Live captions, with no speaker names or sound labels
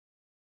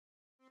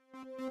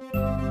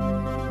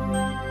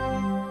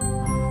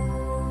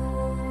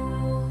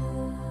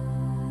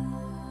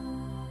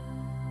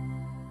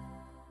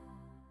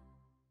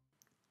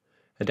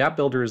Adapt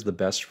Builder is the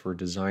best for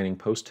designing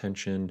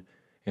post-tensioned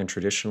and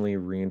traditionally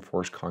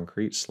reinforced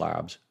concrete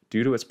slabs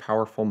due to its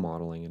powerful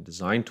modeling and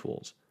design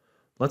tools.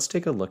 Let's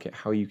take a look at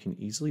how you can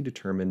easily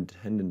determine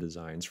tendon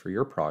designs for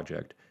your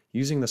project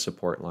using the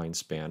support line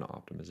span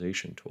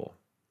optimization tool.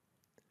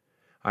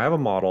 I have a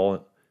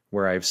model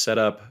where I've set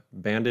up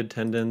banded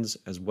tendons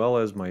as well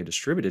as my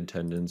distributed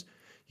tendons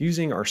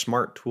using our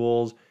smart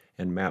tools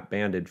and map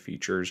banded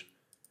features.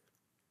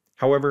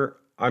 However,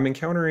 I'm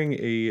encountering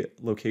a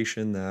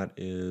location that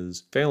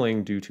is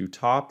failing due to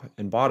top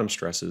and bottom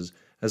stresses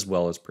as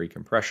well as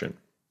pre-compression.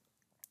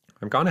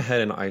 I've gone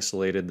ahead and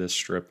isolated this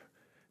strip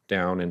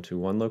down into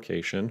one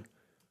location.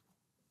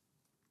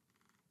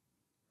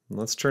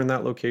 Let's turn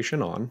that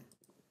location on. And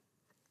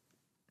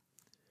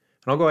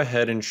I'll go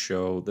ahead and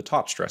show the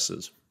top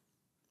stresses.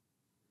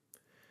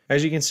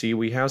 As you can see,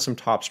 we have some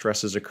top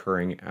stresses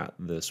occurring at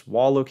this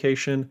wall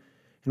location,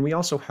 and we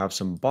also have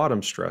some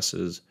bottom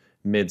stresses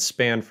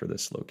mid-span for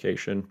this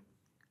location,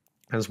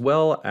 as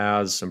well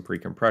as some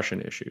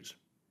pre-compression issues.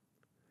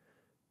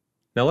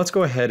 Now let's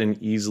go ahead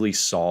and easily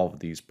solve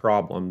these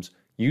problems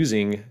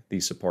using the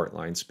support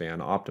line span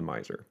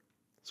optimizer.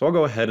 So I'll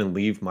go ahead and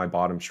leave my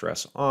bottom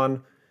stress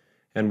on,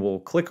 and we'll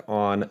click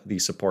on the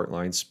support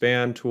line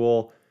span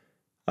tool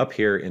up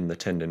here in the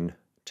tendon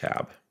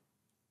tab.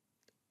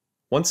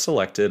 Once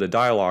selected, a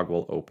dialog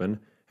will open,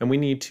 and we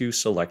need to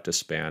select a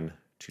span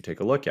to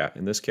take a look at.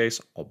 In this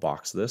case, I'll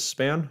box this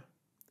span.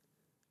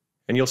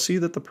 And you'll see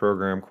that the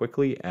program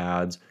quickly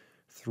adds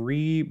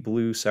 3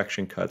 blue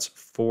section cuts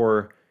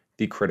for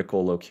the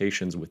critical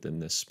locations within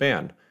this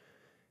span.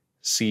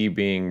 C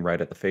being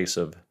right at the face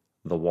of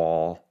the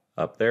wall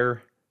up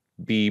there,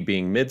 B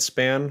being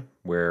mid-span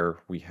where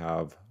we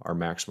have our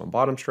maximum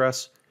bottom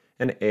stress,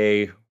 and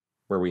A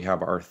where we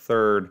have our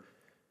third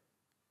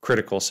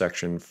critical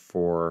section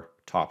for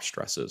top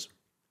stresses.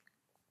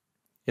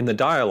 In the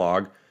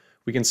dialog,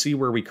 we can see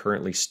where we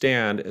currently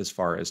stand as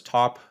far as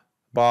top,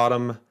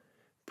 bottom,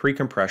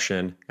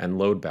 pre-compression, and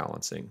load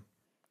balancing.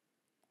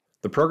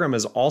 The program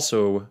has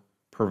also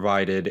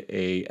provided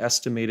an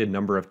estimated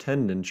number of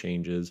tendon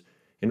changes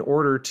in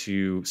order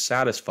to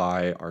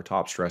satisfy our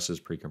top stresses,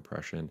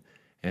 pre-compression,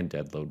 and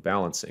dead load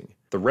balancing.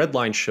 The red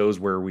line shows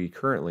where we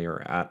currently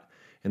are at,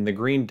 and the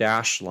green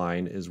dashed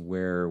line is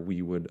where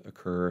we would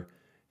occur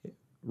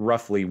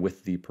roughly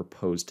with the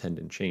proposed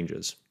tendon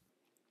changes.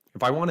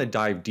 If I want to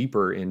dive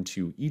deeper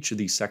into each of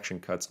these section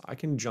cuts, I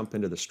can jump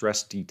into the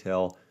stress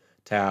detail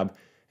tab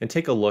and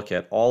take a look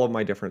at all of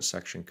my different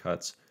section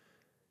cuts,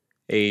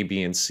 A,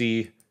 B, and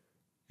see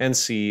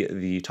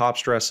the top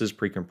stresses,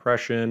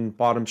 pre-compression,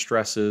 bottom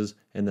stresses,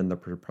 and then the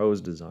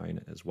proposed design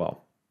as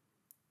well.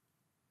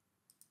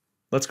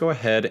 Let's go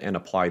ahead and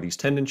apply these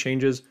tendon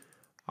changes.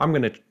 I'm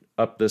going to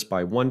up this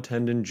by 1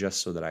 tendon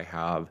just so that I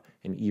have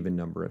an even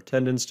number of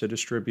tendons to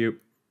distribute.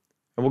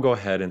 And we'll go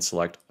ahead and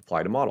select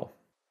Apply to Model.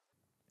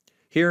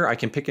 Here I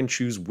can pick and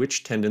choose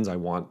which tendons I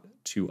want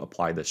to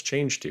apply this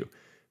change to.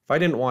 If I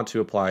didn't want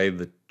to apply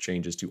the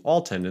changes to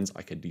all tendons,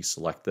 I could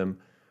deselect them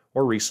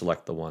or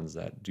reselect the ones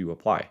that do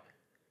apply.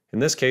 In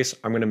this case,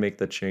 I'm going to make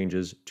the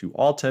changes to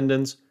all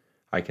tendons.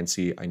 I can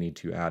see I need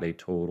to add a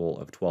total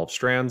of 12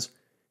 strands,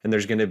 and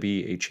there's going to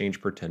be a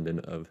change per tendon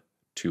of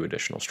 2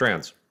 additional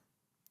strands.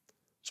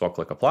 So I'll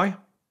click Apply,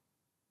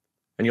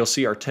 and you'll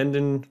see our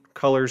tendon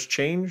colors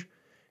change,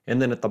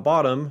 and then at the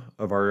bottom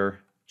of our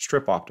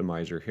strip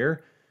optimizer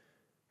here,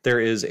 there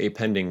is a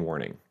pending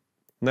warning,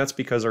 and that's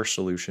because our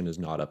solution is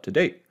not up to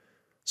date.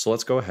 So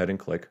let's go ahead and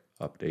click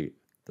Update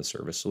the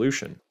Service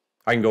Solution.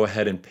 I can go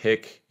ahead and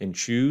pick and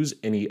choose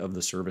any of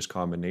the service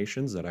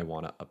combinations that I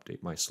want to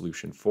update my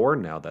solution for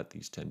now that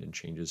these tendon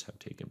changes have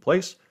taken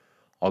place.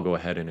 I'll go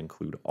ahead and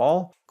include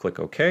all, click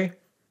OK,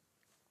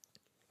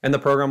 and the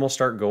program will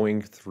start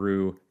going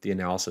through the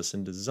analysis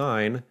and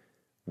design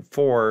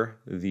for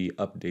the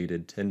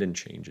updated tendon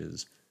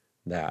changes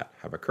that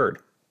have occurred.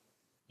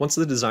 Once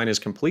the design is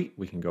complete,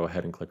 we can go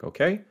ahead and click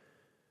OK.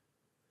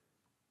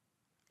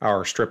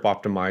 Our strip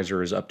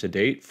optimizer is up to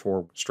date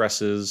for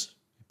stresses,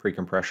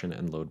 pre-compression,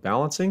 and load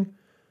balancing.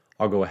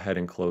 I'll go ahead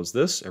and close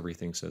this.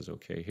 Everything says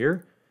OK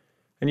here.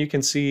 And you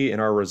can see in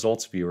our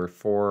results viewer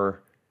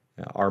for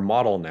our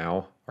model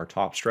now, our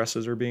top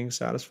stresses are being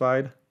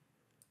satisfied,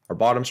 our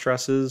bottom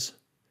stresses,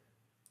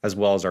 as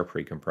well as our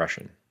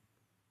pre-compression.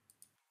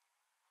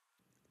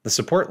 The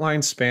support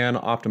line span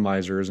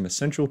optimizer is an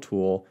essential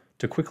tool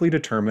to quickly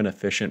determine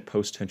efficient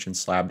post-tension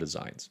slab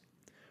designs.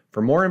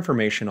 For more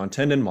information on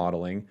tendon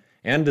modeling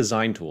and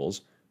design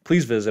tools,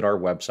 please visit our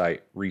website,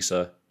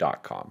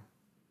 risa.com.